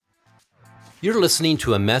You're listening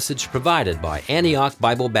to a message provided by Antioch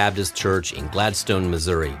Bible Baptist Church in Gladstone,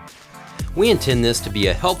 Missouri. We intend this to be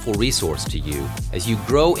a helpful resource to you as you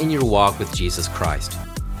grow in your walk with Jesus Christ.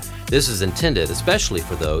 This is intended especially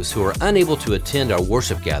for those who are unable to attend our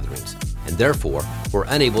worship gatherings and therefore were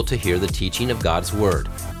unable to hear the teaching of God's Word.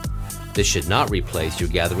 This should not replace your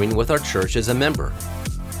gathering with our church as a member.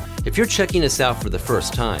 If you're checking us out for the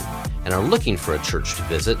first time and are looking for a church to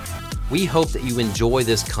visit, we hope that you enjoy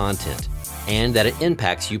this content and that it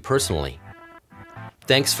impacts you personally.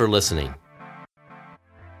 Thanks for listening.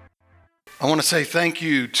 I want to say thank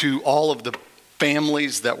you to all of the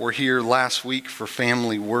families that were here last week for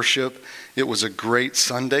family worship. It was a great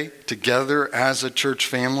Sunday together as a church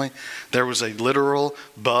family. There was a literal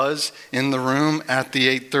buzz in the room at the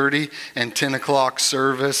 8:30 and 10 o'clock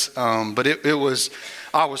service. But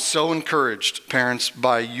I was so encouraged, parents,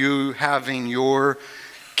 by you having your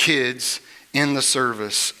kids in the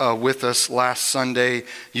service with us last Sunday.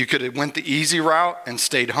 You could have went the easy route and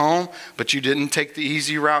stayed home, but you didn't take the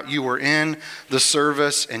easy route. You were in the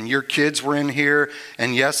service and your kids were in here.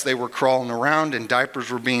 And yes, they were crawling around and diapers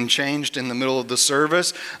were being changed in the middle of the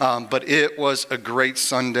service. But it was a great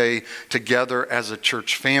Sunday together as a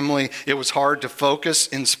church family. It was hard to focus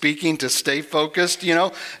in speaking, to stay focused,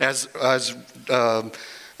 as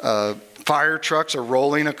fire trucks are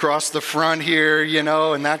rolling across the front here,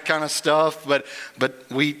 and that kind of stuff. But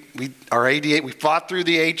we fought through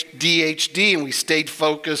the DHD and we stayed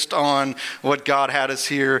focused on what God had us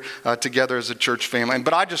here together as a church family.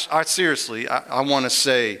 But I seriously want to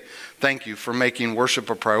say thank you for making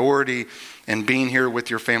worship a priority and being here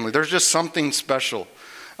with your family. There's just something special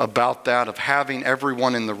about that, of having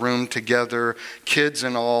everyone in the room together, kids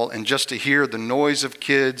and all, and just to hear the noise of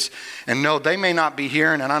kids. And no, they may not be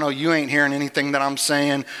hearing, and I know you ain't hearing anything that I'm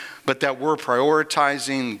saying, but that we're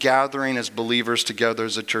prioritizing gathering as believers together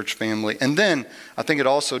as a church family. And then I think it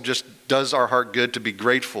also just does our heart good to be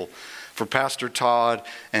grateful for Pastor Todd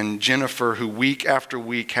and Jennifer, who week after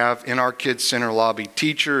week have in our Kids Center lobby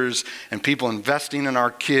teachers and people investing in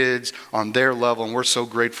our kids on their level, and we're so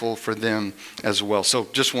grateful for them as well. So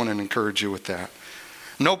just want to encourage you with that.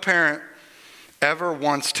 No parent ever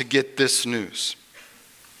wants to get this news.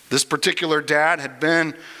 This particular dad had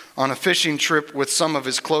been on a fishing trip with some of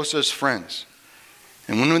his closest friends.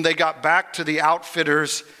 And when they got back to the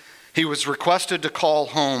outfitters, he was requested to call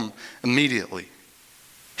home immediately.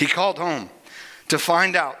 He called home to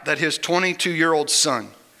find out that his 22-year-old son,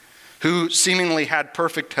 who seemingly had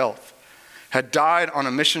perfect health, had died on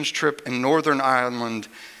a missions trip in Northern Ireland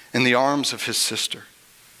in the arms of his sister.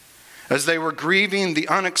 As they were grieving the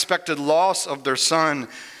unexpected loss of their son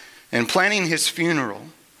and planning his funeral,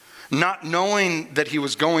 not knowing that he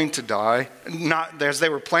was going to die, as they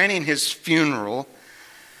were planning his funeral,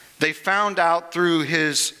 they found out through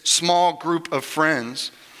his small group of friends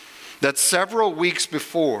that several weeks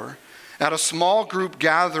before, at a small group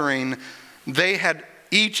gathering, they had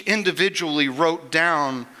each individually wrote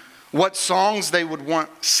down what songs they would want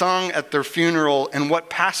sung at their funeral and what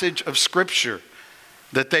passage of scripture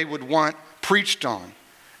that they would want preached on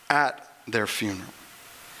at their funeral.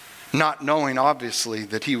 Not knowing, obviously,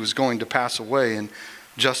 that he was going to pass away in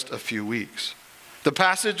just a few weeks. The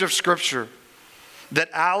passage of scripture that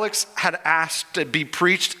Alex had asked to be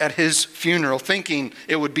preached at his funeral, thinking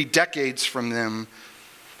it would be decades from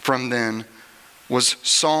then, was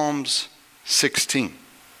Psalms 16.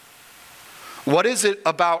 What is it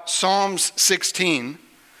about Psalms 16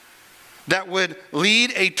 that would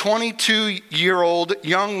lead a 22-year-old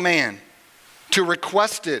young man to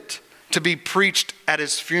request it to be preached at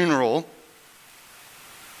his funeral?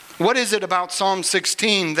 What is it about Psalm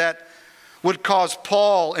 16 that would cause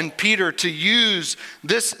Paul and Peter to use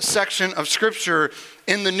this section of Scripture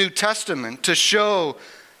in the New Testament to show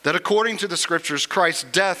that according to the Scriptures, Christ's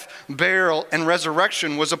death, burial, and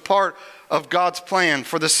resurrection was a part of God's plan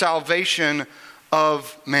for the salvation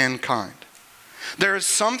of mankind? There is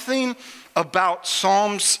something about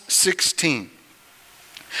Psalms 16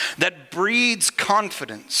 that breeds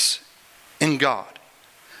confidence in God,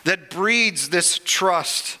 that breeds this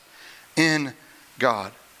trust in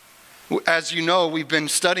God. As you know, we've been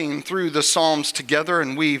studying through the Psalms together,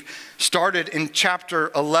 and we've started in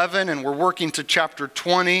chapter 11, and we're working to chapter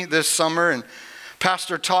 20 this summer. And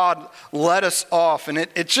Pastor Todd led us off, and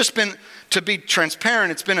it's just been, to be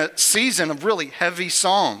transparent, it's been a season of really heavy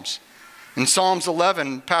Psalms. In Psalms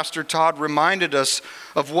 11, Pastor Todd reminded us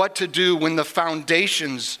of what to do when the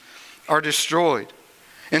foundations are destroyed.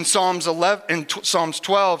 In Psalms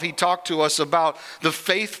 12, he talked to us about the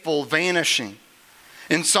faithful vanishing.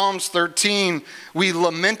 In Psalms 13, we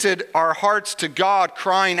lamented our hearts to God,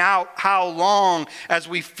 crying out, "How long?" as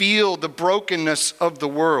we feel the brokenness of the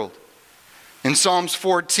world. In Psalms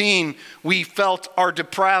 14, we felt our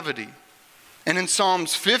depravity. And in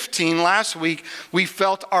Psalms 15, last week, we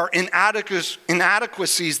felt our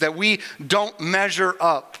inadequacies, that we don't measure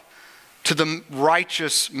up to the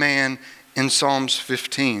righteous man in Psalms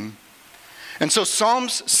 15. And so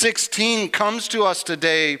Psalms 16 comes to us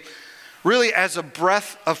today really as a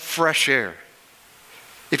breath of fresh air.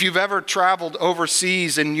 If you've ever traveled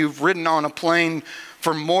overseas and you've ridden on a plane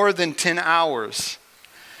for more than 10 hours,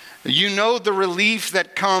 you know the relief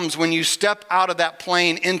that comes when you step out of that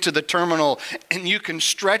plane into the terminal and you can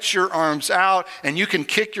stretch your arms out and you can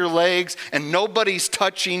kick your legs and nobody's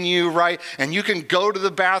touching you, right? And you can go to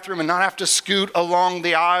the bathroom and not have to scoot along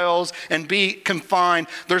the aisles and be confined.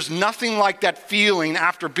 There's nothing like that feeling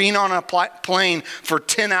after being on a plane for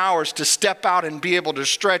 10 hours to step out and be able to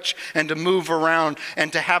stretch and to move around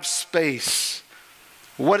and to have space.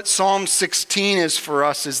 What Psalm 16 is for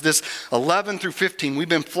us is this 11 through 15. We've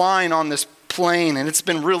been flying on this plane and it's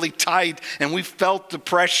been really tight and we felt the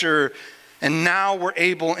pressure. And now we're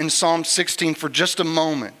able in Psalm 16 for just a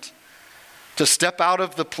moment to step out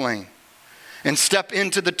of the plane and step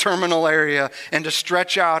into the terminal area and to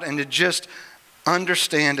stretch out and to just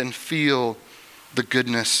understand and feel the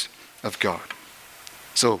goodness of God.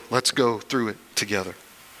 So let's go through it together.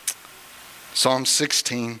 Psalm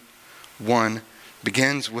 16:1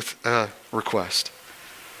 begins with a request.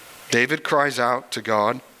 David cries out to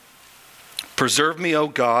God, "Preserve me, O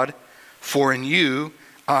God, for in you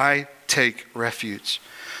I take refuge."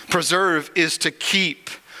 Preserve is to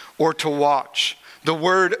keep or to watch. The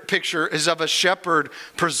word picture is of a shepherd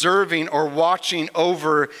preserving or watching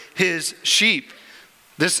over his sheep.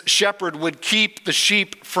 This shepherd would keep the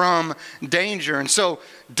sheep from danger. And so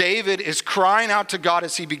David is crying out to God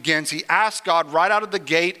as he begins. He asks God right out of the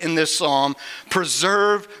gate in this psalm,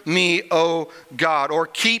 "Preserve me, O God," or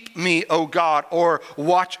 "Keep me, O God," or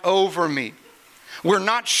 "Watch over me." We're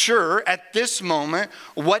not sure at this moment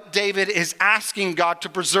what David is asking God to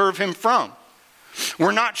preserve him from.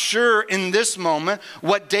 We're not sure in this moment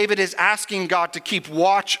what David is asking God to keep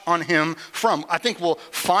watch on him from. I think we'll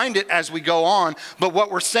find it as we go on. But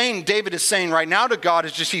what we're saying, David is saying right now to God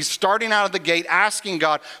is just he's starting out of the gate asking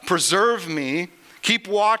God, "Preserve me, keep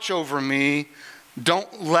watch over me.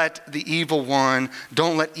 Don't let the evil one,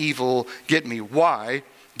 don't let evil get me." Why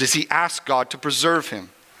does he ask God to preserve him?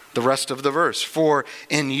 The rest of the verse, "For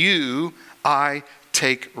in you I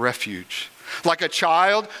take refuge." Like a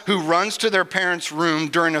child who runs to their parents' room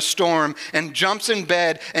during a storm and jumps in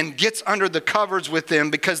bed and gets under the covers with them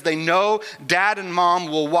because they know dad and mom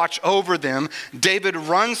will watch over them, David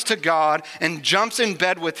runs to God and jumps in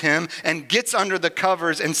bed with him and gets under the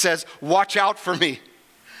covers and says, "Watch out for me."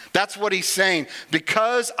 That's what he's saying.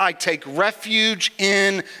 "Because I take refuge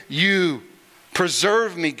in you.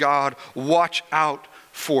 Preserve me, God. Watch out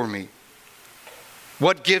for me."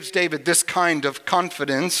 What gives David this kind of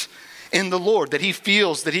confidence in the Lord, that he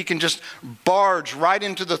feels that he can just barge right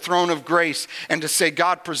into the throne of grace and to say,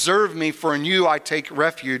 "God, preserve me, for in you I take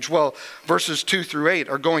refuge"? Well, verses 2 through 8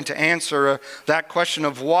 are going to answer that question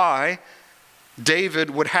of why David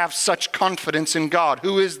would have such confidence in God.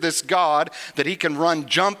 Who is this God that he can run,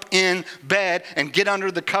 jump in bed and get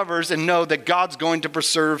under the covers and know that God's going to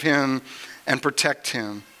preserve him and protect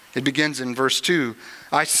him? It begins in verse 2.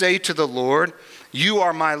 "I say to the Lord, you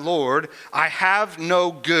are my Lord. I have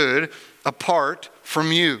no good apart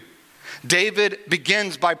from you." David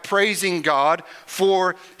begins by praising God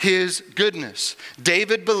for his goodness.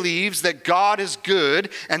 David believes that God is good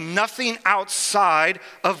and nothing outside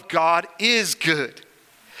of God is good.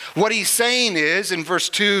 What he's saying is, in verse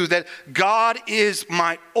 2, that God is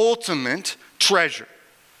my ultimate treasure.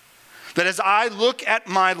 That as I look at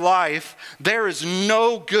my life, there is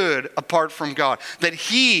no good apart from God. That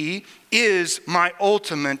he is my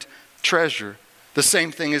ultimate treasure. The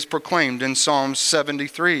same thing is proclaimed in Psalm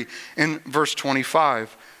 73 in verse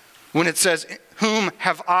 25. When it says, "Whom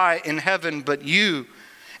have I in heaven but you?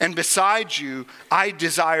 And besides you, I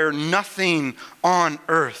desire nothing on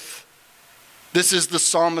earth." This is the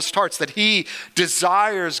psalmist's heart, that he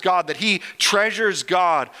desires God, that he treasures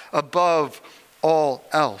God above all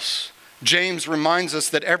else. James reminds us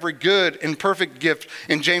that every good and perfect gift,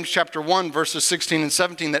 in James chapter 1, verses 16 and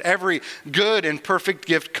 17, that every good and perfect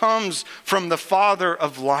gift comes from the Father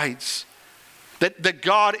of lights. That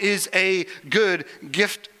God is a good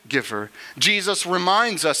gift giver. Jesus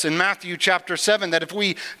reminds us in Matthew chapter 7 that if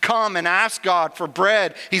we come and ask God for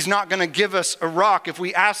bread, he's not going to give us a rock. If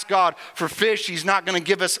we ask God for fish, he's not going to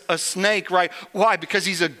give us a snake, right? Why? Because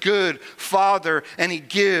he's a good Father and he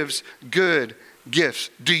gives good gifts.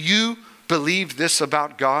 Do you believe this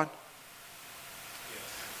about God?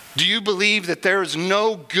 Do you believe that there is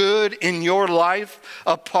no good in your life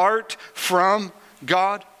apart from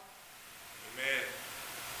God? Amen.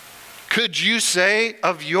 Could you say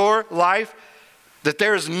of your life that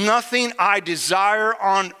there is nothing I desire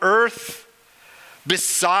on earth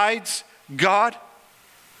besides God?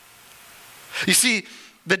 You see,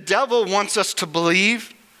 the devil wants us to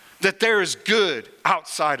believe that there is good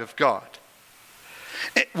outside of God.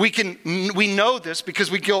 We know this because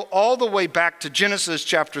we go all the way back to Genesis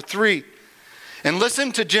chapter 3. And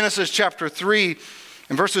listen to Genesis chapter 3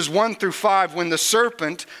 and verses 1 through 5 when the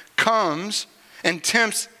serpent comes and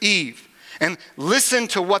tempts Eve. And listen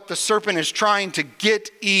to what the serpent is trying to get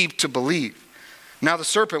Eve to believe. Now the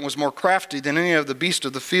serpent was more crafty than any of the beasts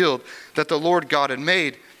of the field that the Lord God had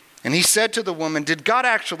made. And he said to the woman, "Did God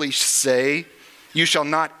actually say, 'You shall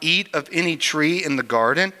not eat of any tree in the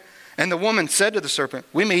garden?' And the woman said to the serpent,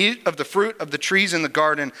 'We may eat of the fruit of the trees in the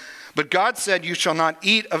garden, but God said, you shall not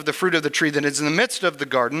eat of the fruit of the tree that is in the midst of the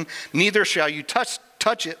garden, neither shall you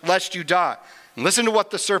touch it, lest you die.'" And listen to what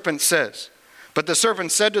the serpent says. But the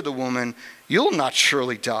serpent said to the woman, "You'll not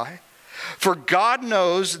surely die. For God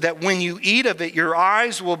knows that when you eat of it, your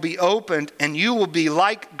eyes will be opened, and you will be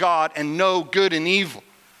like God and know good and evil."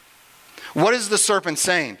 What is the serpent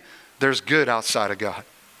saying? There's good outside of God.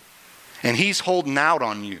 And he's holding out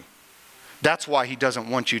on you. That's why he doesn't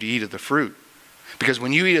want you to eat of the fruit. Because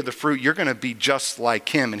when you eat of the fruit, you're going to be just like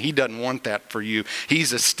him, and he doesn't want that for you.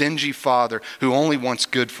 He's a stingy father who only wants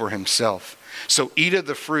good for himself. So eat of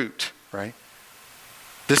the fruit, right?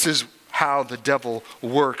 This is how the devil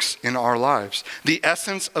works in our lives. The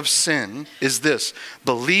essence of sin is this: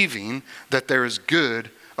 believing that there is good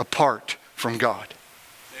apart from God.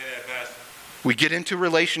 Say that, Pastor. We get into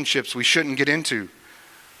relationships we shouldn't get into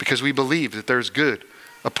because we believe that there's good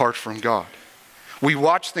apart from God. We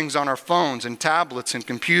watch things on our phones and tablets and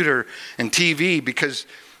computer and TV because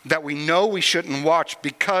that we know we shouldn't watch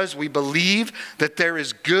because we believe that there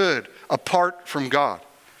is good apart from God.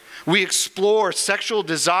 We explore sexual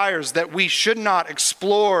desires that we should not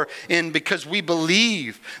explore in because we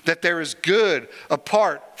believe that there is good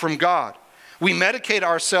apart from God. We medicate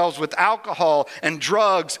ourselves with alcohol and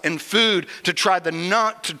drugs and food to try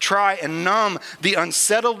and numb the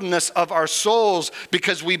unsettledness of our souls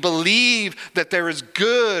because we believe that there is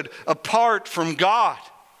good apart from God.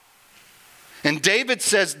 And David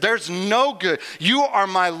says, "There's no good. You are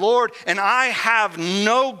my Lord, and I have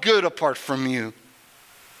no good apart from you.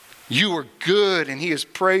 You are good," and he is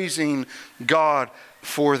praising God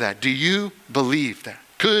for that. Do you believe that?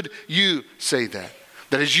 Could you say that?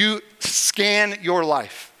 That as you scan your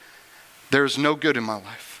life, there is no good in my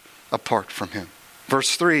life apart from him.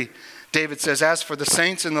 Verse 3, David says, "As for the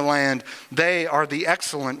saints in the land, they are the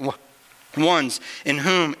excellent ones in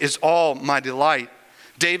whom is all my delight."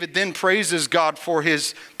 David then praises God for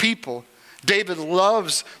his people. David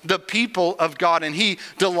loves the people of God and he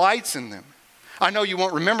delights in them. I know you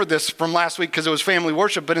won't remember this from last week because it was family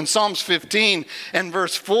worship, but in Psalms 15 and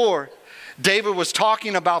verse 4, David was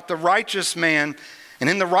talking about the righteous man. And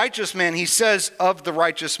in the righteous man, he says of the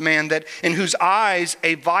righteous man that in whose eyes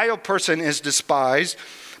a vile person is despised,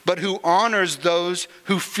 but who honors those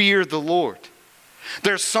who fear the Lord.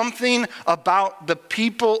 There's something about the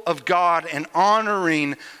people of God and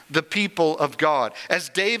honoring the people of God. As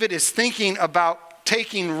David is thinking about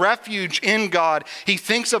taking refuge in God, he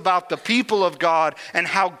thinks about the people of God and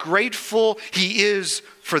how grateful he is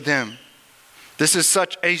for them. This is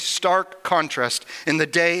such a stark contrast in the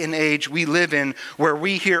day and age we live in, where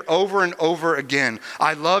we hear over and over again,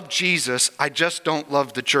 "I love Jesus, I just don't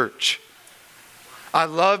love the church. I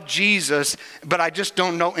love Jesus, but I just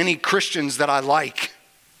don't know any Christians that I like."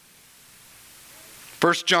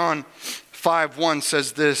 1 John 5:1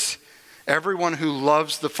 says this, "Everyone who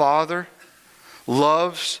loves the Father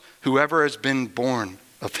loves whoever has been born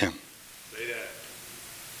of him." Say that.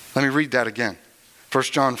 Let me read that again.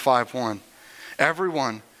 1 John 5:1.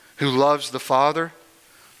 "Everyone who loves the Father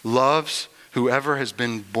loves whoever has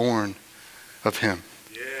been born of him."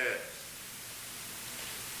 Yeah.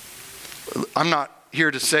 I'm not here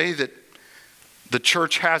to say that the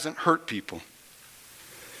church hasn't hurt people.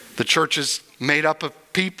 The church is made up of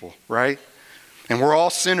people, right? And we're all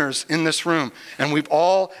sinners in this room. And we've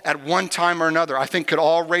all, at one time or another, I think could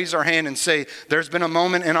all raise our hand and say, there's been a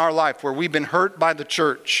moment in our life where we've been hurt by the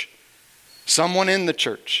church. Someone in the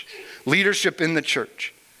church. Leadership in the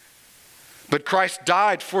church. But Christ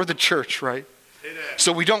died for the church, right? Say that.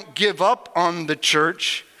 So we don't give up on the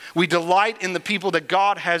church. We delight in the people that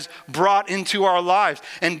God has brought into our lives.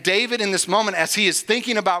 And David, in this moment, as he is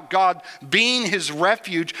thinking about God being his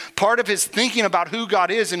refuge, part of his thinking about who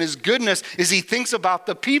God is and his goodness is he thinks about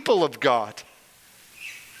the people of God.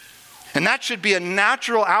 And that should be a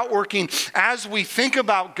natural outworking as we think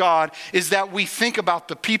about God, is that we think about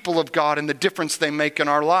the people of God and the difference they make in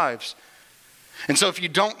our lives. And so if you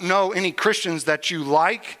don't know any Christians that you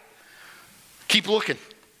like, keep looking,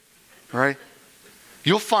 right?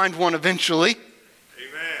 You'll find one eventually.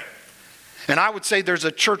 Amen. And I would say there's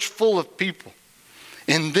a church full of people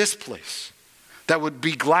in this place that would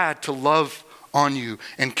be glad to love on you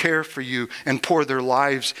and care for you and pour their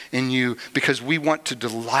lives in you because we want to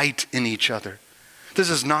delight in each other. This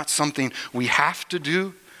is not something we have to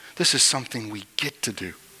do. This is something we get to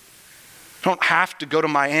do. I don't have to go to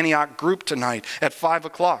my Antioch group tonight at 5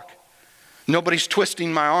 o'clock. Nobody's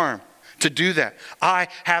twisting my arm to do that.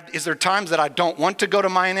 Is there times that I don't want to go to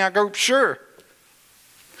my Antioch group? Sure.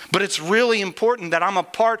 But it's really important that I'm a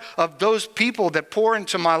part of those people that pour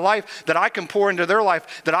into my life, that I can pour into their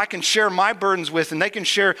life, that I can share my burdens with, and they can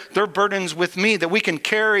share their burdens with me, that we can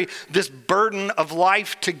carry this burden of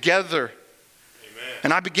life together. Amen.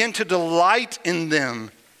 And I begin to delight in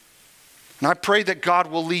them. And I pray that God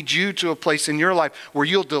will lead you to a place in your life where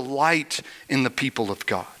you'll delight in the people of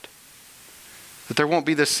God. That there won't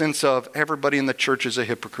be this sense of everybody in the church is a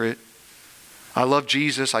hypocrite. I love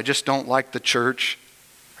Jesus, I just don't like the church.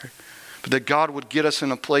 But that God would get us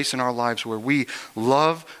in a place in our lives where we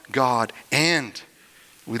love God and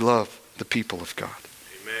we love the people of God.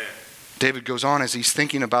 Amen. David goes on as he's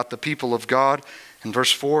thinking about the people of God. In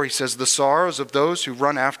verse 4, he says, the sorrows of those who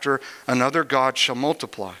run after another God shall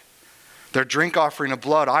multiply. Their drink offering of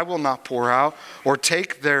blood I will not pour out, or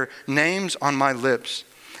take their names on my lips.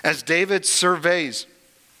 As David surveys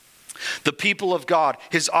the people of God,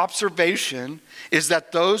 his observation is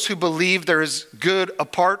that those who believe there is good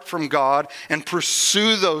apart from God and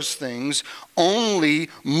pursue those things only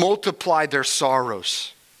multiply their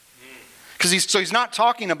sorrows. Because he's not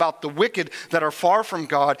talking about the wicked that are far from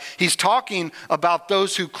God. He's talking about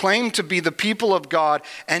those who claim to be the people of God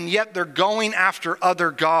and yet they're going after other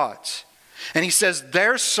gods. And he says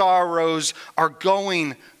their sorrows are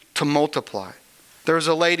going to multiply. There was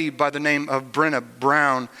a lady by the name of Brenna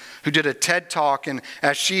Brown who did a TED Talk, and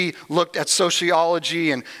as she looked at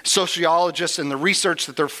sociology and sociologists and the research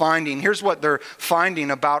that they're finding, here's what they're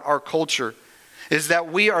finding about our culture, is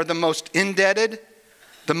that we are the most indebted,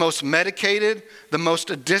 the most medicated, the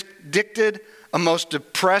most addicted, the most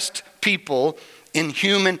depressed people in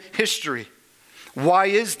human history. Why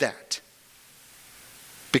is that?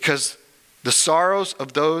 Because the sorrows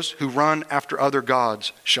of those who run after other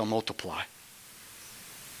gods shall multiply.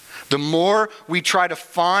 The more we try to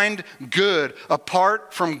find good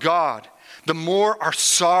apart from God, the more our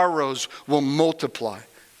sorrows will multiply.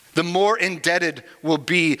 The more indebted we'll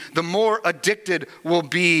be, the more addicted we'll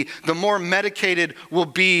be, the more medicated we'll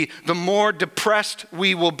be, the more depressed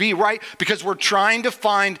we will be, right? Because we're trying to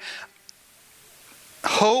find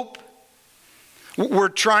hope. We're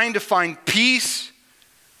trying to find peace.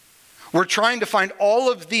 We're trying to find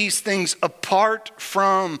all of these things apart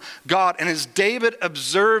from God. And as David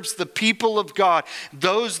observes the people of God,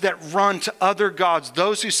 those that run to other gods,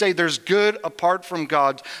 those who say there's good apart from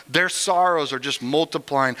God, their sorrows are just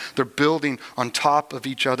multiplying. They're building on top of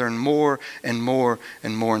each other and more and more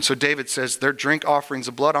and more. And so David says, their drink offerings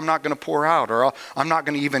of blood I'm not going to pour out, or I'm not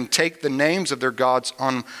going to even take the names of their gods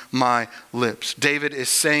on my lips. David is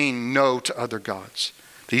saying no to other gods.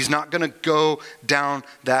 He's not going to go down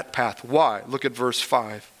that path. Why? Look at verse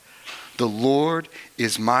 5. The Lord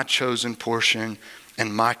is my chosen portion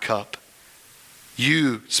and my cup.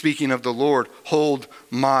 You, speaking of the Lord, hold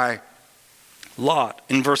my lot.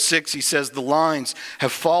 In verse 6, he says, the lines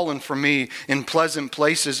have fallen for me in pleasant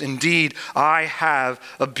places. Indeed, I have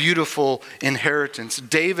a beautiful inheritance.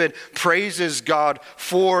 David praises God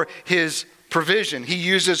for his provision. He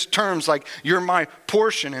uses terms like, you're my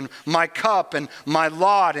portion and my cup and my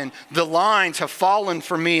lot, and the lines have fallen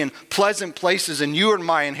for me in pleasant places, and you are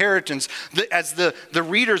my inheritance. As the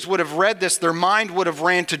readers would have read this, their mind would have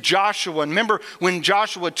ran to Joshua. And remember when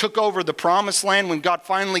Joshua took over the promised land, when God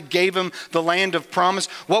finally gave him the land of promise,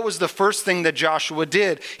 what was the first thing that Joshua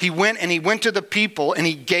did? He went to the people and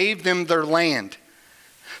he gave them their land.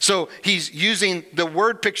 So he's using the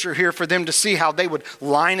word picture here for them to see how they would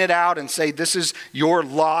line it out and say, this is your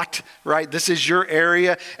lot, right? This is your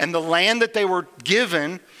area. And the land that they were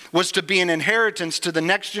given was to be an inheritance to the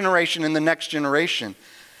next generation and the next generation.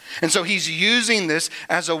 And so he's using this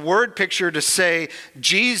as a word picture to say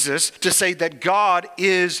to say that God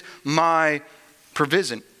is my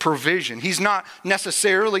provision. He's not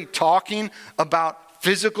necessarily talking about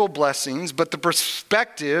physical blessings, but the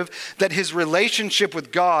perspective that his relationship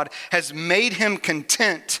with God has made him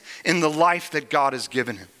content in the life that God has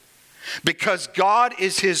given him. Because God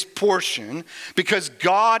is his portion, because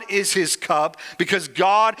God is his cup, because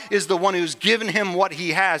God is the one who's given him what he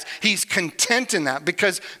has, he's content in that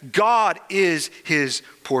because God is his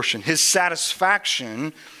portion. His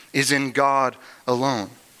satisfaction is in God alone.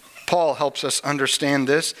 Paul helps us understand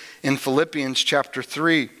this in Philippians chapter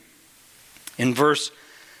 3, in verse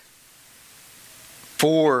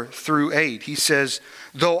 4 through 8. He says,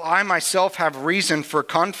 "Though I myself have reason for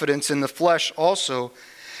confidence in the flesh also,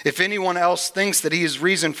 if anyone else thinks that he has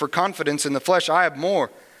reason for confidence in the flesh, I have more.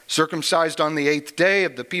 Circumcised on the 8th day,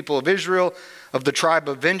 of the people of Israel, of the tribe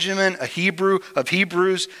of Benjamin, a Hebrew of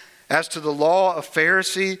Hebrews, as to the law, a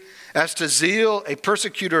Pharisee, as to zeal, a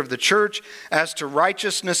persecutor of the church, as to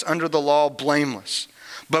righteousness under the law, blameless.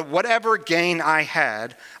 But whatever gain I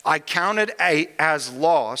had, I counted as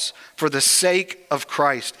loss for the sake of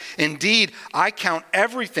Christ. Indeed, I count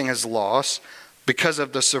everything as loss because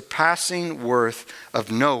of the surpassing worth of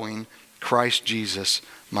knowing Christ Jesus,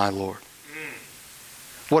 my Lord."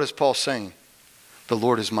 What is Paul saying? The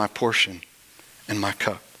Lord is my portion and my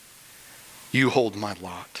cup. You hold my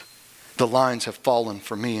lot. The lines have fallen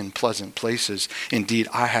for me in pleasant places. Indeed,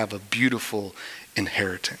 I have a beautiful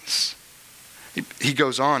inheritance. He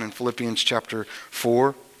goes on in Philippians chapter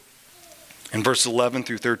 4, in verse 11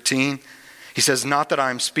 through 13. He says, "Not that I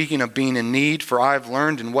am speaking of being in need, for I have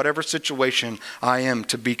learned in whatever situation I am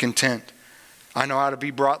to be content. I know how to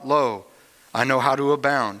be brought low. I know how to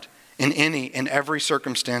abound. In any and every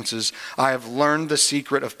circumstances, I have learned the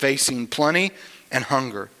secret of facing plenty and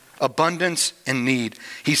hunger, abundance and need."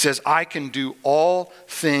 He says, "I can do all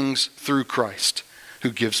things through Christ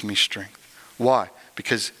who gives me strength." Why?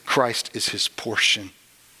 Because Christ is his portion.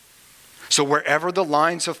 So wherever the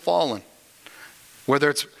lines have fallen, whether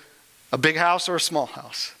it's a big house or a small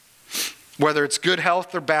house, whether it's good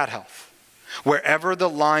health or bad health, wherever the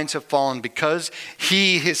lines have fallen, because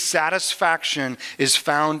his satisfaction is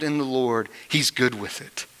found in the Lord, he's good with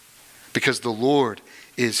it. Because the Lord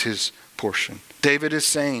is his portion. David is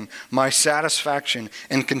saying, my satisfaction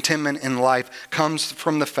and contentment in life comes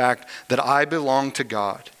from the fact that I belong to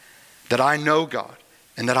God, that I know God,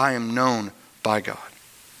 and that I am known by God.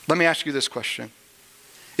 Let me ask you this question.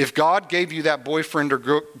 If God gave you that boyfriend or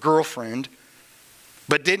girlfriend,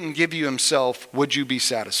 but didn't give you himself, would you be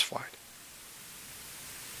satisfied?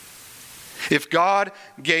 If God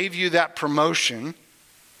gave you that promotion,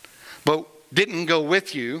 but didn't go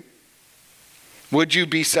with you, would you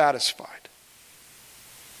be satisfied?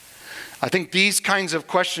 I think these kinds of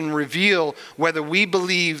questions reveal whether we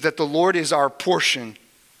believe that the Lord is our portion,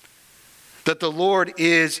 that the Lord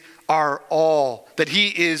is our all, that he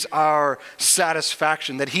is our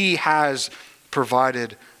satisfaction, that he has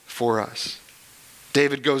provided for us.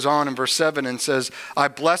 David goes on in verse 7 and says, "I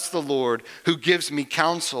bless the Lord who gives me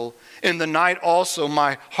counsel. In the night also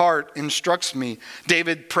my heart instructs me."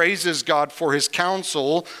 David praises God for his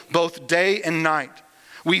counsel both day and night.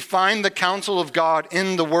 We find the counsel of God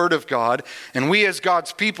in the Word of God, and we as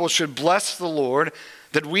God's people should bless the Lord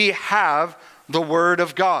that we have the Word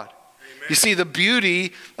of God. You see, the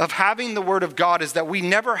beauty of having the Word of God is that we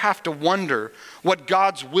never have to wonder what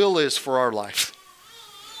God's will is for our life.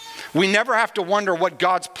 We never have to wonder what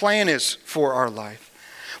God's plan is for our life.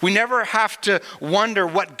 We never have to wonder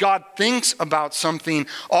what God thinks about something.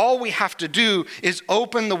 All we have to do is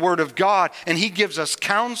open the Word of God, and he gives us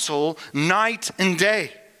counsel night and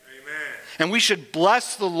day. Amen. And we should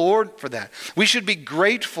bless the Lord for that. We should be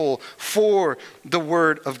grateful for the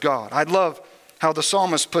Word of God. I love how the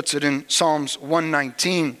psalmist puts it in Psalms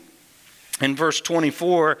 119 in verse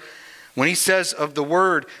 24, when he says of the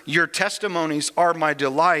Word, "Your testimonies are my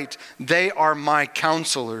delight, they are my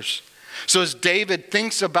counselors." So as David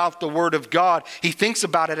thinks about the Word of God, he thinks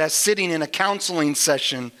about it as sitting in a counseling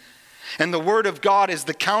session. And the Word of God is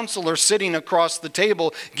the counselor sitting across the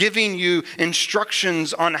table, giving you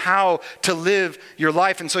instructions on how to live your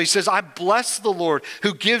life. And so he says, "I bless the Lord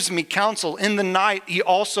who gives me counsel. In the night, he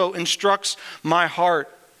also instructs my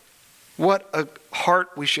heart." What a heart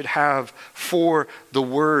we should have for the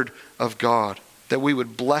Word of God, that we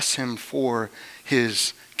would bless him for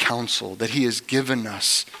his counsel, that he has given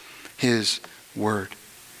us his Word.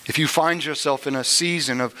 If you find yourself in a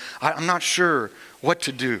season of, I'm not sure what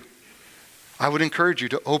to do, I would encourage you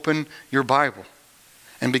to open your Bible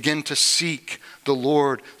and begin to seek the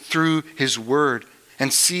Lord through his Word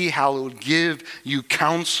and see how it will give you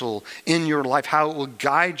counsel in your life, how it will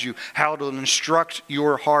guide you, how it will instruct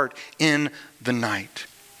your heart in the night.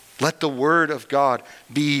 Let the word of God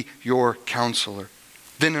be your counselor.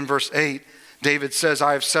 Then in verse 8, David says,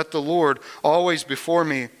 I have set the Lord always before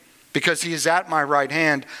me, because he is at my right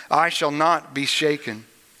hand. I shall not be shaken.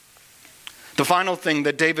 The final thing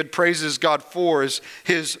that David praises God for is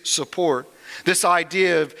his support. This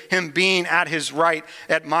idea of him being at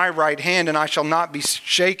my right hand, and I shall not be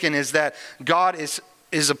shaken, is that God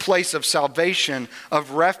is a place of salvation,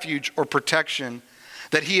 of refuge or protection.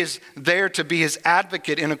 That he is there to be his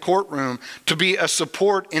advocate in a courtroom, to be a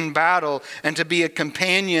support in battle, and to be a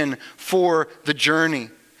companion for the journey.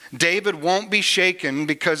 David won't be shaken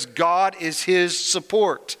because God is his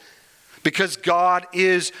support, because God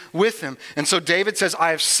is with him. And so David says, I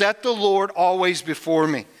have set the Lord always before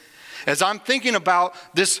me. As I'm thinking about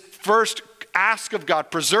this first ask of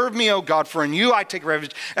God, preserve me, O God, for in you I take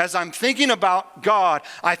refuge. As I'm thinking about God,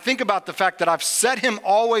 I think about the fact that I've set him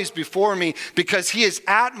always before me because he is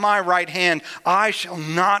at my right hand. I shall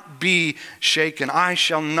not be shaken. I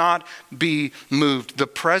shall not be moved. The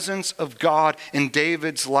presence of God in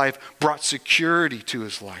David's life brought security to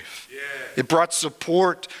his life. It brought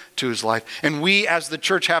support to his life. And we as the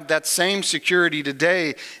church have that same security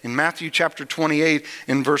today in Matthew chapter 28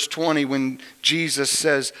 in verse 20 when Jesus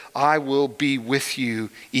says, I will be with you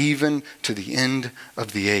even to the end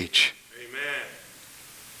of the age. Amen.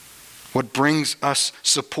 What brings us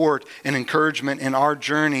support and encouragement in our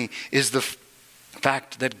journey is the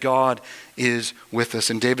fact that God is with us.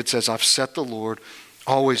 And David says, I've set the Lord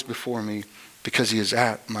always before me because he is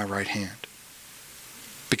at my right hand.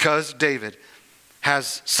 Because David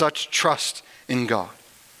has such trust in God,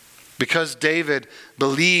 because David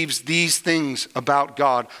believes these things about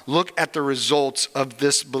God, look at the results of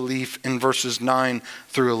this belief in verses 9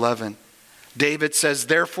 through 11. David says,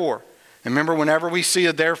 therefore, and remember whenever we see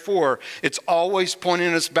a therefore, it's always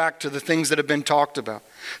pointing us back to the things that have been talked about.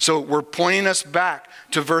 So we're pointing us back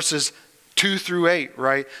to verses 2 through 8,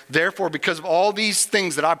 right? Therefore, because of all these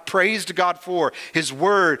things that I praised God for, his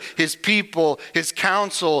word, his people, his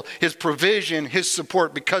counsel, his provision, his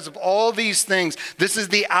support, because of all these things, this is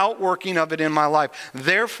the outworking of it in my life.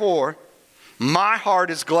 Therefore, my heart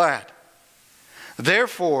is glad.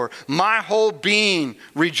 Therefore, my whole being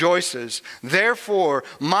rejoices. Therefore,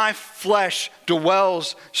 my flesh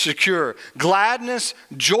dwells secure. Gladness,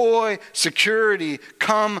 joy, security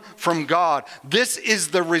come from God. This is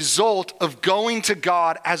the result of going to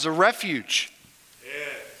God as a refuge.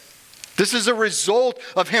 This is a result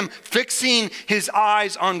of him fixing his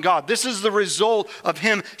eyes on God. This is the result of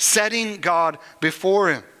him setting God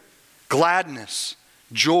before him. Gladness,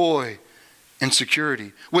 joy, and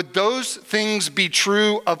security. Would those things be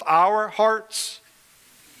true of our hearts?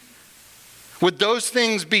 Would those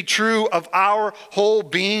things be true of our whole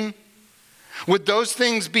being? Would those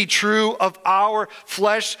things be true of our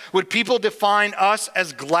flesh? Would people define us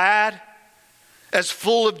as glad, as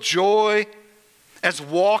full of joy, as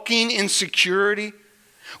walking in security?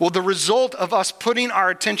 Well, the result of us putting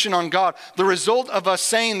our attention on God, the result of us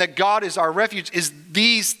saying that God is our refuge is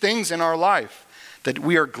these things in our life. That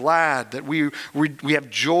we are glad, that we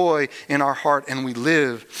have joy in our heart, and we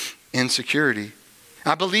live in security.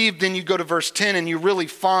 I believe then you go to verse 10 and you really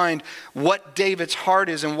find what David's heart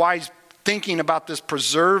is and why he's thinking about this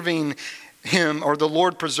preserving him, or the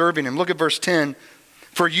Lord preserving him. Look at verse 10.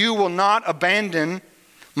 For you will not abandon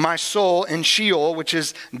my soul in Sheol, which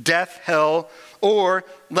is death, hell, or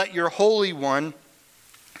let your Holy One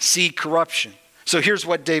see corruption. So here's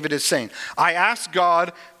what David is saying. I ask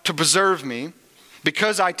God to preserve me,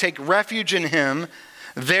 because I take refuge in him,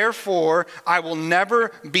 therefore I will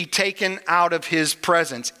never be taken out of his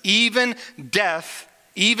presence. Even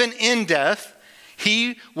in death,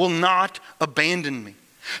 he will not abandon me.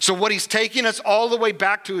 So what he's taking us all the way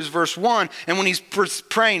back to is verse 1. And when he's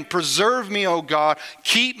praying, preserve me, O God,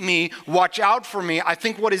 keep me, watch out for me. I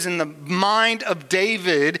think what is in the mind of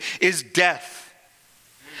David is death.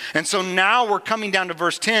 And so now we're coming down to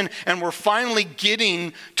verse 10, and we're finally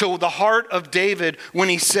getting to the heart of David when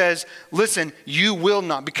he says, listen, you will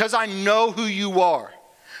not, because I know who you are.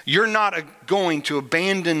 You're not going to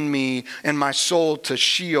abandon me and my soul to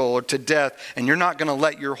Sheol or to death, and you're not going to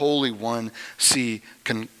let your Holy One see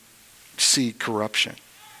corruption.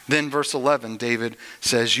 Then verse 11, David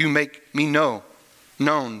says, you make me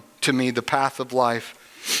known to me the path of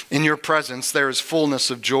life. In your presence there is fullness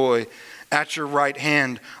of joy. At your right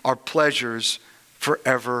hand are pleasures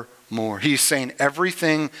forevermore. He's saying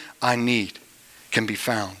everything I need can be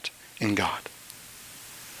found in God.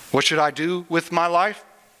 What should I do with my life?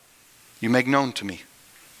 You make known to me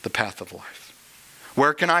the path of life.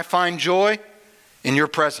 Where can I find joy? In your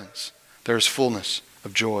presence, there is fullness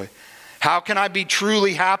of joy. How can I be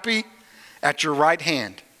truly happy? At your right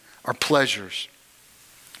hand are pleasures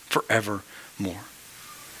forevermore.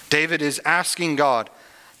 David is asking God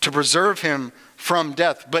to preserve him from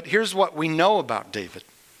death. But here's what we know about David.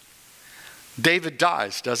 David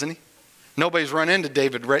dies, doesn't he? Nobody's run into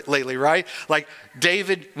David lately, right? Like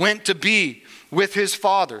David went to be with his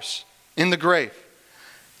fathers in the grave.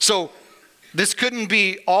 So this couldn't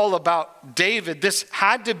be all about David. This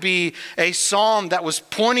had to be a psalm that was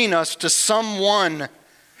pointing us to someone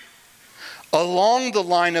along the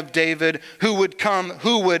line of David who would come,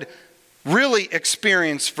 who would really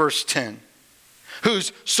experience verse 10.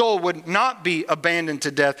 Whose soul would not be abandoned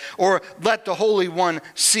to death or let the Holy One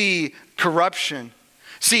see corruption.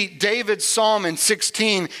 See, David's psalm in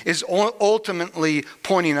 16 is ultimately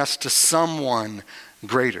pointing us to someone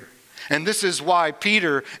greater. And this is why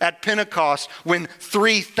Peter at Pentecost, when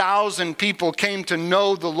 3,000 people came to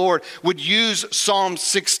know the Lord, would use Psalm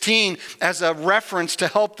 16 as a reference to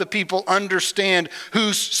help the people understand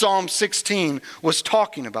who Psalm 16 was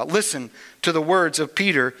talking about. Listen to the words of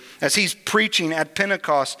Peter as he's preaching at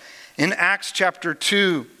Pentecost in Acts chapter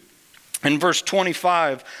 2 and verse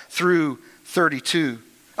 25 through 32.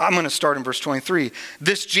 I'm going to start in verse 23.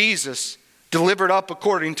 This Jesus, delivered up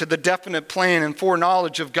according to the definite plan and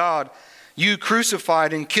foreknowledge of God, you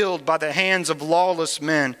crucified and killed by the hands of lawless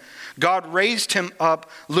men. God raised him up,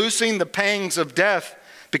 loosing the pangs of death,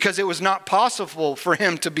 because it was not possible for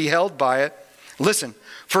him to be held by it. Listen,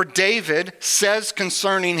 for David says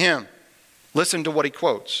concerning him, listen to what he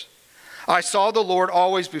quotes. I saw the Lord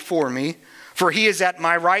always before me, for he is at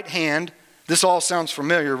my right hand. This all sounds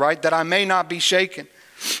familiar, right? That I may not be shaken.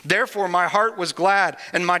 Therefore my heart was glad,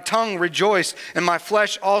 and my tongue rejoiced, and my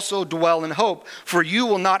flesh also dwell in hope. For you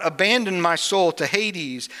will not abandon my soul to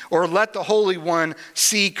Hades, or let the Holy One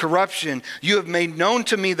see corruption. You have made known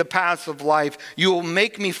to me the paths of life. You will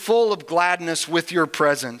make me full of gladness with your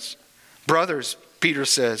presence. Brothers, Peter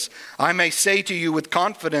says, I may say to you with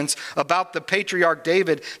confidence about the patriarch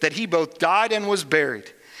David that he both died and was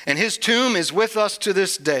buried, and his tomb is with us to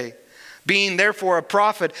this day. Being therefore a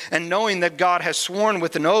prophet, and knowing that God has sworn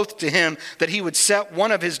with an oath to him that he would set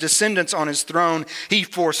one of his descendants on his throne, he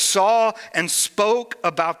foresaw and spoke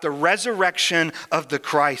about the resurrection of the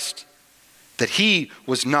Christ, that he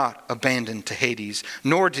was not abandoned to Hades,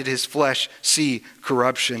 nor did his flesh see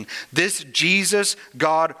corruption. This Jesus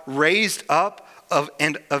God raised up,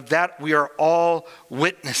 and of that we are all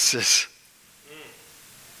witnesses.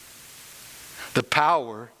 The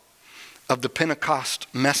power of the Pentecost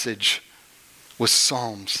message was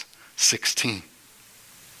Psalms 16.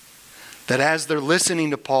 That as they're listening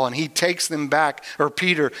to Paul, and he takes them back, or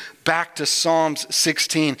Peter, back to Psalms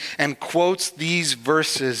 16 and quotes these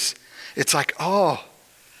verses, it's like, oh,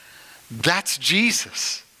 that's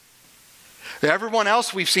Jesus. Everyone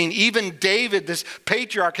else we've seen, even David, this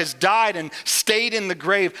patriarch, has died and stayed in the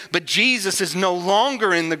grave, but Jesus is no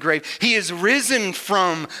longer in the grave. He is risen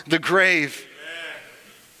from the grave.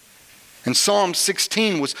 And Psalm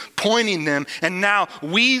 16 was pointing them, and now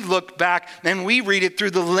we look back and we read it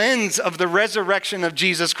through the lens of the resurrection of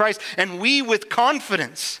Jesus Christ, and we with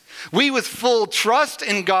confidence, we with full trust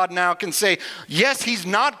in God now can say, yes, he's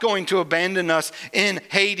not going to abandon us in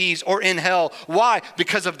Hades or in hell. Why?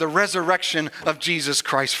 Because of the resurrection of Jesus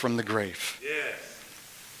Christ from the grave. Yes.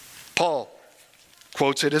 Paul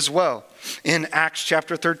quotes it as well in Acts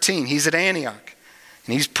chapter 13. He's at Antioch,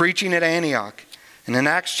 and he's preaching at Antioch. And in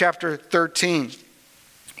Acts chapter 13,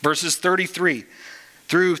 verses 33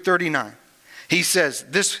 through 39, he says,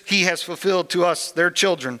 this he has fulfilled to us, their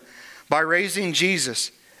children, by raising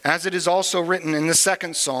Jesus, as it is also written in the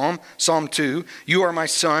second Psalm, Psalm 2, you are my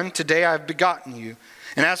son, today I have begotten you.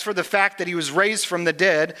 And as for the fact that he was raised from the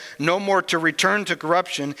dead, no more to return to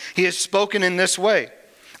corruption, he has spoken in this way.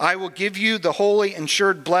 I will give you the holy and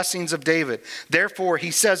sure blessings of David. Therefore, he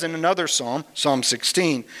says in another psalm, Psalm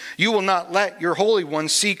 16, you will not let your Holy One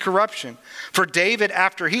see corruption. For David,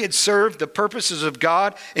 after he had served the purposes of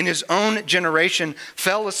God in his own generation,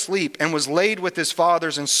 fell asleep and was laid with his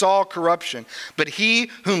fathers and saw corruption. But he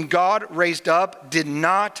whom God raised up did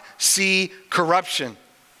not see corruption.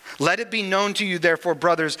 Let it be known to you, therefore,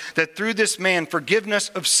 brothers, that through this man forgiveness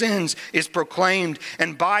of sins is proclaimed,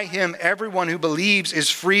 and by him everyone who believes is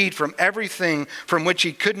freed from everything from which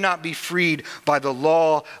he could not be freed by the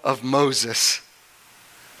law of Moses.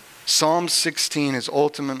 Psalm 16 is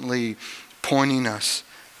ultimately pointing us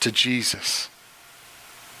to Jesus.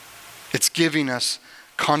 It's giving us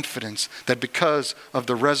confidence that because of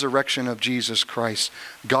the resurrection of Jesus Christ,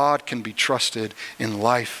 God can be trusted in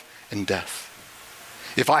life and death.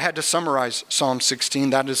 If I had to summarize Psalm 16,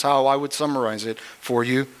 that is how I would summarize it for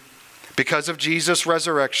you. Because of Jesus'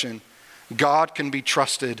 resurrection, God can be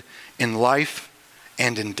trusted in life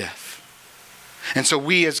and in death. And so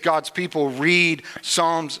we as God's people read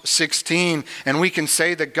Psalms 16 and we can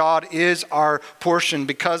say that God is our portion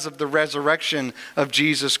because of the resurrection of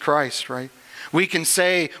Jesus Christ, right? We can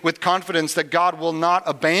say with confidence that God will not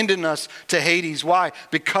abandon us to Hades. Why?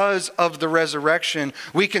 Because of the resurrection.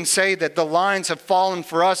 We can say that the lines have fallen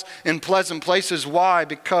for us in pleasant places. Why?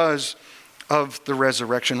 Because of the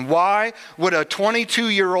resurrection. Why would a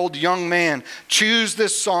 22-year-old young man choose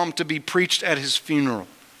this psalm to be preached at his funeral?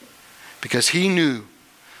 Because he knew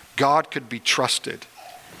God could be trusted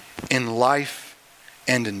in life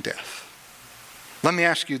and in death. Let me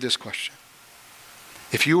ask you this question.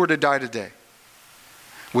 If you were to die today,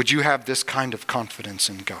 would you have this kind of confidence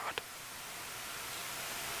in God?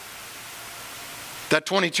 That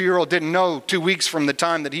 22-year-old didn't know 2 weeks from the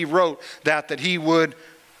time that he wrote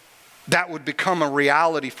that would become a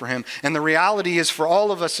reality for him. And the reality is for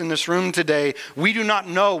all of us in this room today, we do not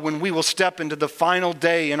know when we will step into the final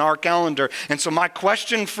day in our calendar. And so my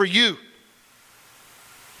question for you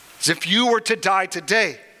is, if you were to die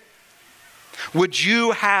today, would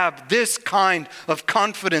you have this kind of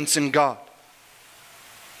confidence in God?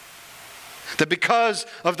 That because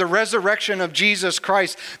of the resurrection of Jesus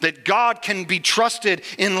Christ, that God can be trusted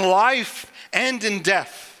in life and in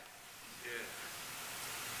death.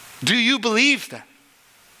 Do you believe that?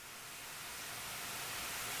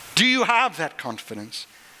 Do you have that confidence?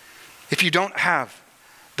 If you don't have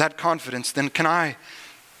that confidence, then can I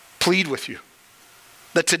plead with you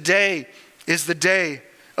that today is the day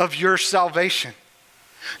of your salvation.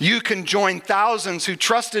 You can join thousands who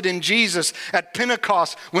trusted in Jesus at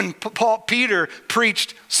Pentecost when Peter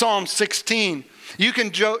preached Psalm 16. You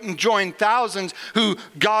can join thousands who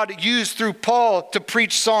God used through Paul to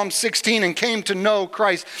preach Psalm 16 and came to know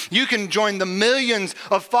Christ. You can join the millions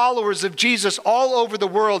of followers of Jesus all over the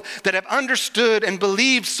world that have understood and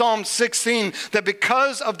believed Psalm 16, that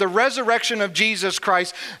because of the resurrection of Jesus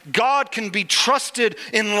Christ, God can be trusted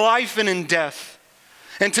in life and in death.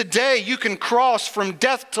 And today you can cross from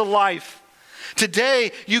death to life.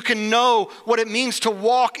 Today you can know what it means to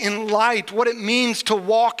walk in light, what it means to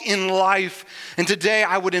walk in life. And today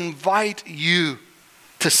I would invite you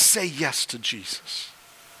to say yes to Jesus.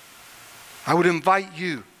 I would invite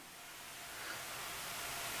you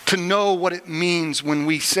to know what it means when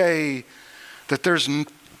we say that there's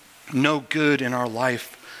no good in our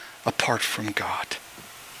life apart from God.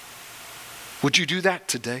 Would you do that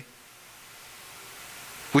today?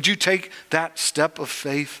 Would you take that step of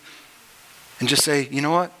faith and just say, you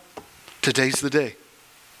know what? Today's the day.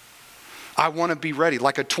 I want to be ready.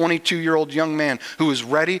 Like a 22-year-old young man who is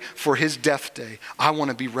ready for his death day. I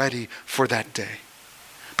want to be ready for that day.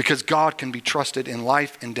 Because God can be trusted in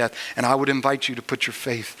life and death. And I would invite you to put your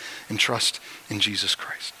faith and trust in Jesus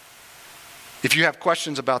Christ. If you have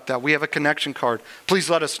questions about that, we have a connection card. Please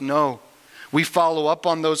let us know. We follow up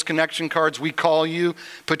on those connection cards. We call you,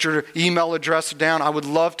 put your email address down. I would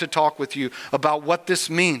love to talk with you about what this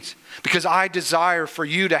means, because I desire for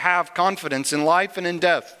you to have confidence in life and in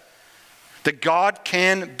death, that God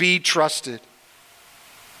can be trusted.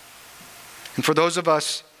 And for those of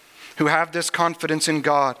us who have this confidence in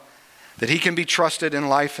God, that He can be trusted in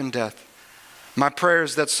life and death, my prayer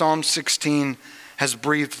is that Psalm 16 has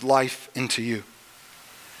breathed life into you,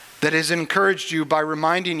 that has encouraged you by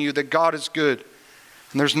reminding you that God is good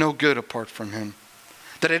and there's no good apart from Him.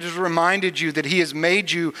 That it has reminded you that He has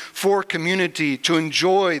made you for community to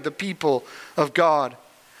enjoy the people of God.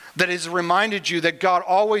 That it has reminded you that God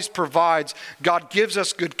always provides, God gives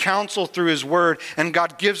us good counsel through His Word, and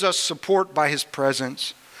God gives us support by His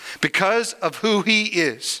presence. Because of who He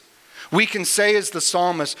is, we can say as the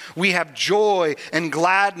psalmist, we have joy and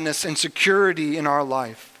gladness and security in our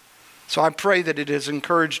life. So I pray that it has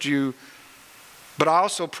encouraged you, but I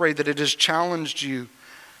also pray that it has challenged you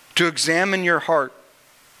to examine your heart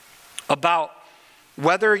about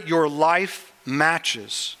whether your life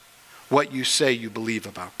matches what you say you believe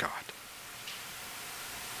about God.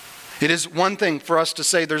 It is one thing for us to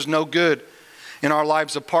say there's no good in our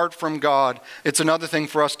lives apart from God. It's another thing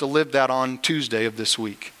for us to live that on Tuesday of this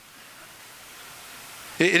week.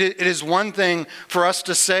 It is one thing for us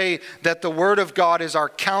to say that the Word of God is our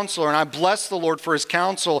counselor, and I bless the Lord for His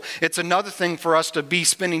counsel. It's another thing for us to be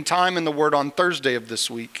spending time in the Word on Thursday of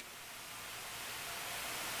this week.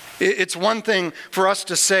 It's one thing for us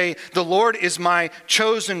to say, the Lord is my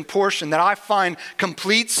chosen portion, that I find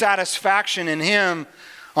complete satisfaction in Him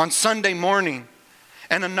on Sunday morning,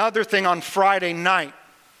 and another thing on Friday night.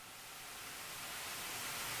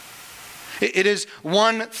 It is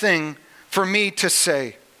one thing for me to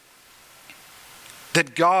say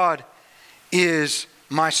that God is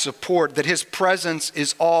my support, that His presence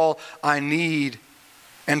is all I need.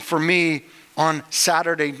 And for me, on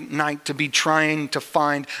Saturday night, to be trying to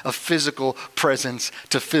find a physical presence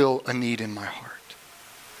to fill a need in my heart.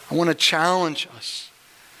 I want to challenge us.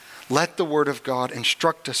 Let the Word of God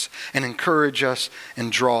instruct us and encourage us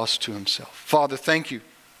and draw us to Himself. Father, thank you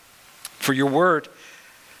for your Word.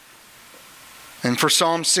 And for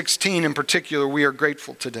Psalm 16 in particular, we are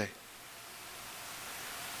grateful today.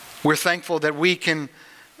 We're thankful that we can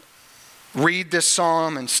read this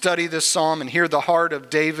psalm and study this psalm and hear the heart of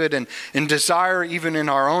David and desire even in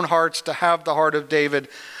our own hearts to have the heart of David,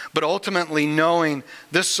 but ultimately knowing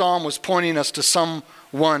this psalm was pointing us to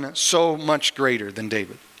someone so much greater than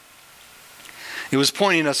David. It was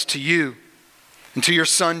pointing us to you and to your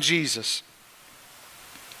Son Jesus.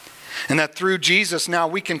 And that through Jesus now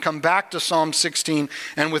we can come back to Psalm 16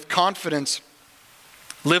 and with confidence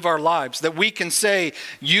live our lives. That we can say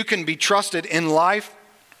you can be trusted in life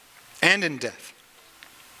and in death.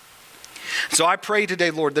 So I pray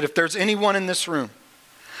today, Lord, that if there's anyone in this room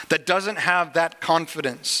that doesn't have that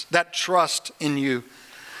confidence, that trust in you,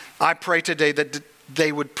 I pray today that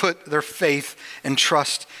they would put their faith and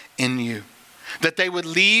trust in you. That they would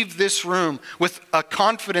leave this room with a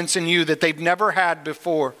confidence in you that they've never had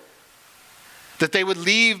before. That they would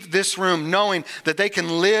leave this room knowing that they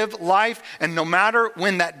can live life, and no matter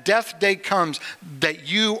when that death day comes, that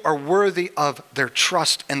you are worthy of their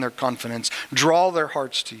trust and their confidence. Draw their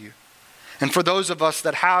hearts to you. And for those of us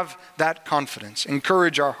that have that confidence,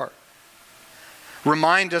 encourage our heart.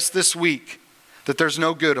 Remind us this week that there's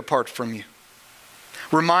no good apart from you.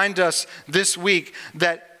 Remind us this week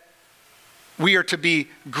that we are to be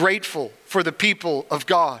grateful for the people of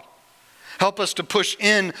God. Help us to push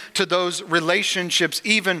in to those relationships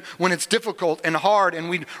even when it's difficult and hard and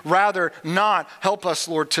we'd rather not. Help us,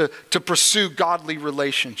 Lord, to pursue godly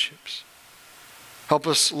relationships. Help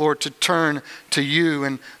us, Lord, to turn to you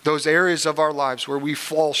in those areas of our lives where we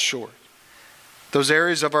fall short. Those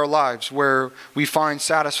areas of our lives where we find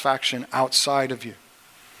satisfaction outside of you.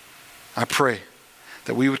 I pray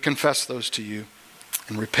that we would confess those to you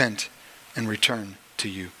and repent and return to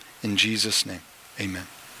you. In Jesus' name, amen.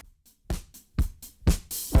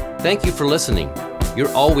 Thank you for listening.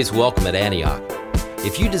 You're always welcome at Antioch.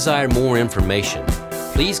 If you desire more information,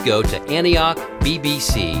 please go to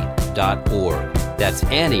AntiochBBC.org. That's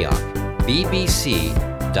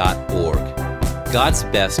AntiochBBC.org. God's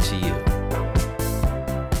best to you.